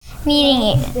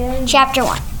Meeting Aiden. Chapter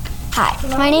 1.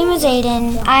 Hi, my name is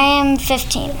Aiden. I am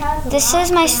 15. This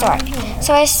is my story.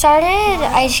 So I started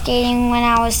ice skating when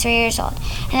I was 3 years old,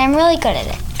 and I'm really good at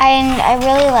it, and I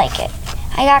really like it.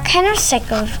 I got kind of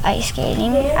sick of ice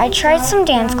skating. I tried some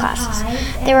dance classes.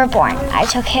 They were boring. I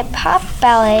took hip-hop,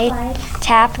 ballet,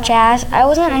 tap, jazz. I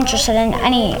wasn't interested in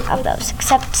any of those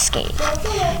except skating.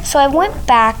 So I went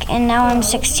back, and now I'm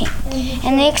 16,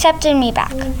 and they accepted me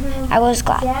back. I was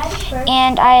glad.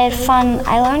 And I had fun.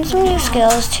 I learned some new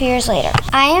skills 2 years later.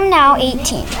 I am now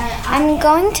 18. I'm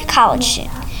going to college soon.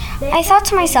 I thought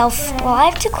to myself, will I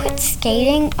have to quit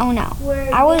skating? Oh no.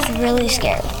 I was really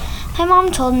scared. My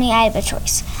mom told me I had a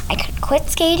choice. I could quit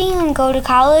skating and go to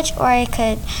college, or I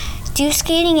could do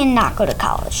skating and not go to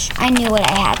college. I knew what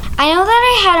I had. I know that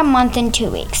I had a month and 2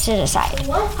 weeks to decide.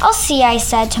 I'll see, I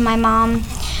said to my mom.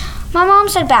 My mom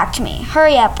said back to me,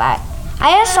 hurry up.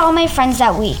 I asked all my friends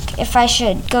that week if I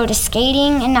should go to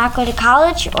skating and not go to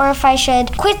college, or if I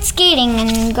should quit skating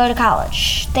and go to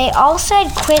college. They all said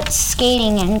quit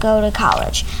skating and go to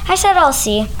college. I said I'll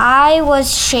see. I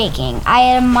was shaking. I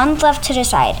had a month left to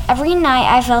decide. Every night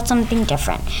I felt something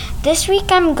different. This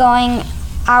week I'm going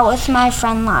out with my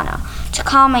friend Lana to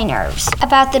calm my nerves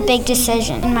about the big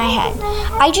decision in my head.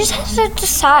 I just had to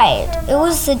decide. It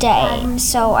was the day.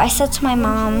 So I said to my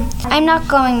mom, I'm not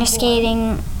going to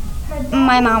skating.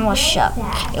 My mom was shook.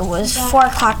 It was 4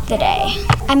 o'clock the day.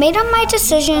 I made up my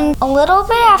decision. A little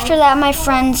bit after that, my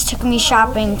friends took me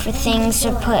shopping for things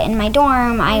to put in my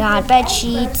dorm. I got bed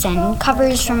sheets and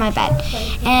covers for my bed,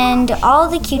 and all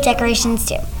the cute decorations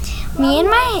too. Me and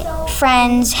my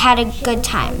friends had a good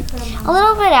time. A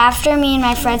little bit after, me and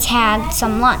my friends had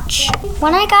some lunch.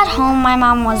 When I got home, my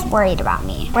mom was worried about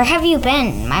me. Where have you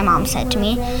been? My mom said to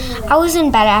me. I was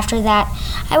in bed after that.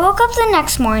 I woke up the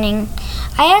next morning.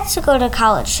 I had to go to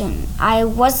college soon. I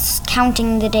was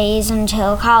counting the days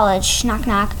until college. Knock,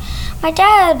 knock. My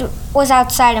dad was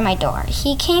outside of my door.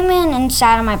 He came in and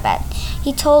sat on my bed.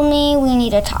 He told me we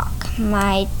need to talk.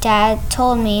 My dad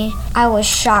told me. I was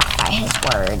shocked by his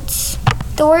words.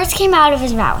 The words came out of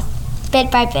his mouth,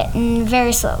 bit by bit, and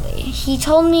very slowly. He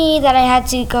told me that I had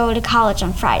to go to college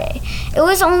on Friday. It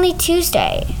was only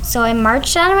Tuesday, so I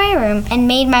marched out of my room and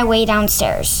made my way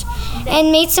downstairs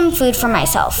and made some food for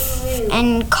myself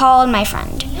and called my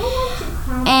friend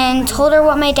and told her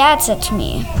what my dad said to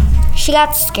me. She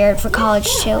got scared for college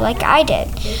too, like I did.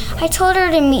 I told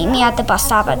her to meet me at the bus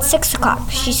stop at 6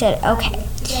 o'clock. She said, okay,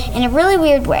 in a really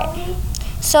weird way.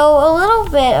 So a little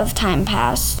bit of time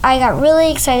passed. I got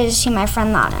really excited to see my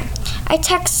friend Lana. I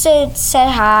texted,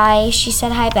 said hi, she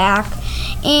said hi back,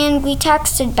 and we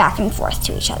texted back and forth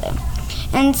to each other.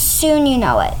 And soon you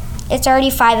know it. It's already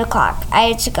 5 o'clock. I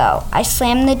had to go. I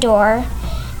slammed the door,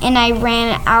 and I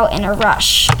ran out in a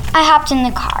rush. I hopped in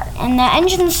the car, and the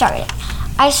engine started.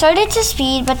 I started to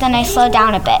speed, but then I slowed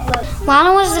down a bit.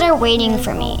 Lana was there waiting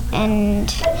for me,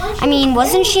 and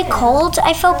wasn't she cold?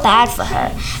 I felt bad for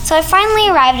her. So I finally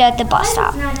arrived at the bus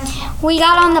stop. We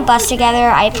got on the bus together.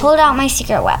 I pulled out my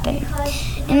secret weapon.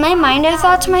 In my mind, I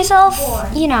thought to myself,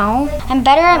 I'm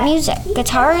better at music.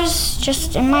 Guitar is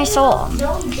just in my soul.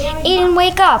 Aiden,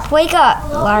 wake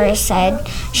up, Laura said,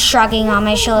 shrugging on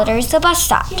my shoulders. The bus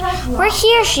stopped. We're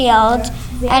here, she yelled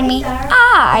at me.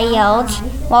 Ah, I yelled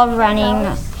while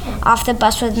running off the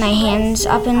bus with my hands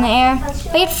up in the air.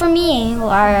 Wait for me,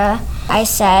 Laura, I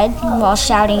said while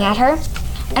shouting at her.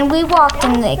 And we walked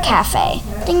in the cafe.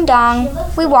 Ding dong,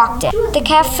 we walked in the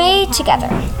cafe together.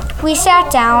 We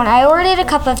sat down. I ordered a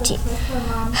cup of tea.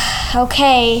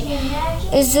 Okay,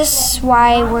 is this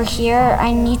why we're here?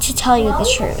 I need to tell you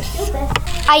the truth.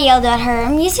 I yelled at her.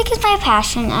 Music is my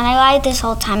passion, and I lied this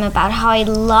whole time about how I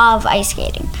love ice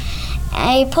skating.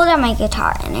 I pulled out my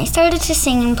guitar, and I started to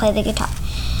sing and play the guitar.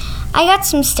 I got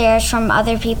some stares from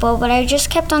other people, but I just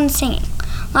kept on singing.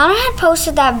 Lana had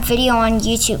posted that video on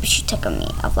YouTube she took of me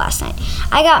of last night.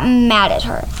 I got mad at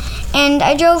her, and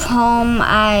I drove home.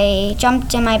 I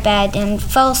jumped in my bed and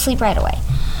fell asleep right away.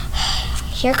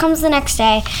 Here comes the next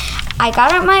day. I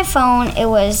got out my phone. It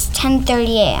was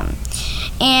 10:30 a.m.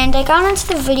 And I got into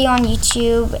the video on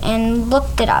YouTube and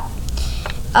looked it up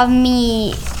of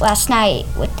me last night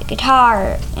with the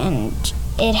guitar, and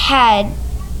it had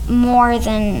more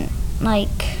than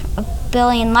a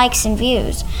billion likes and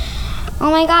views. Oh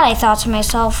my God, I thought to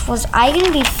myself, was I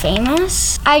gonna be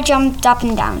famous? I jumped up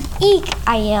and down. Eek,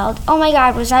 I yelled. Oh my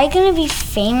God, was I gonna be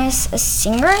famous, a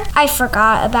singer? I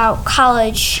forgot about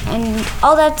college and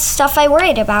all that stuff I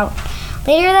worried about.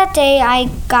 Later that day, I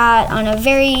got on a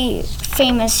very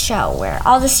famous show where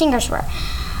all the singers were,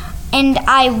 and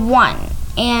I won.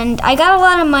 And I got a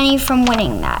lot of money from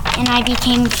winning that, and I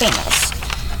became famous.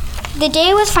 The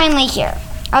day was finally here.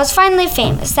 I was finally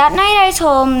famous. That night I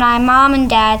told my mom and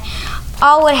dad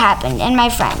all what happened and my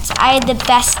friends. I had the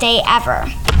best day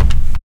ever.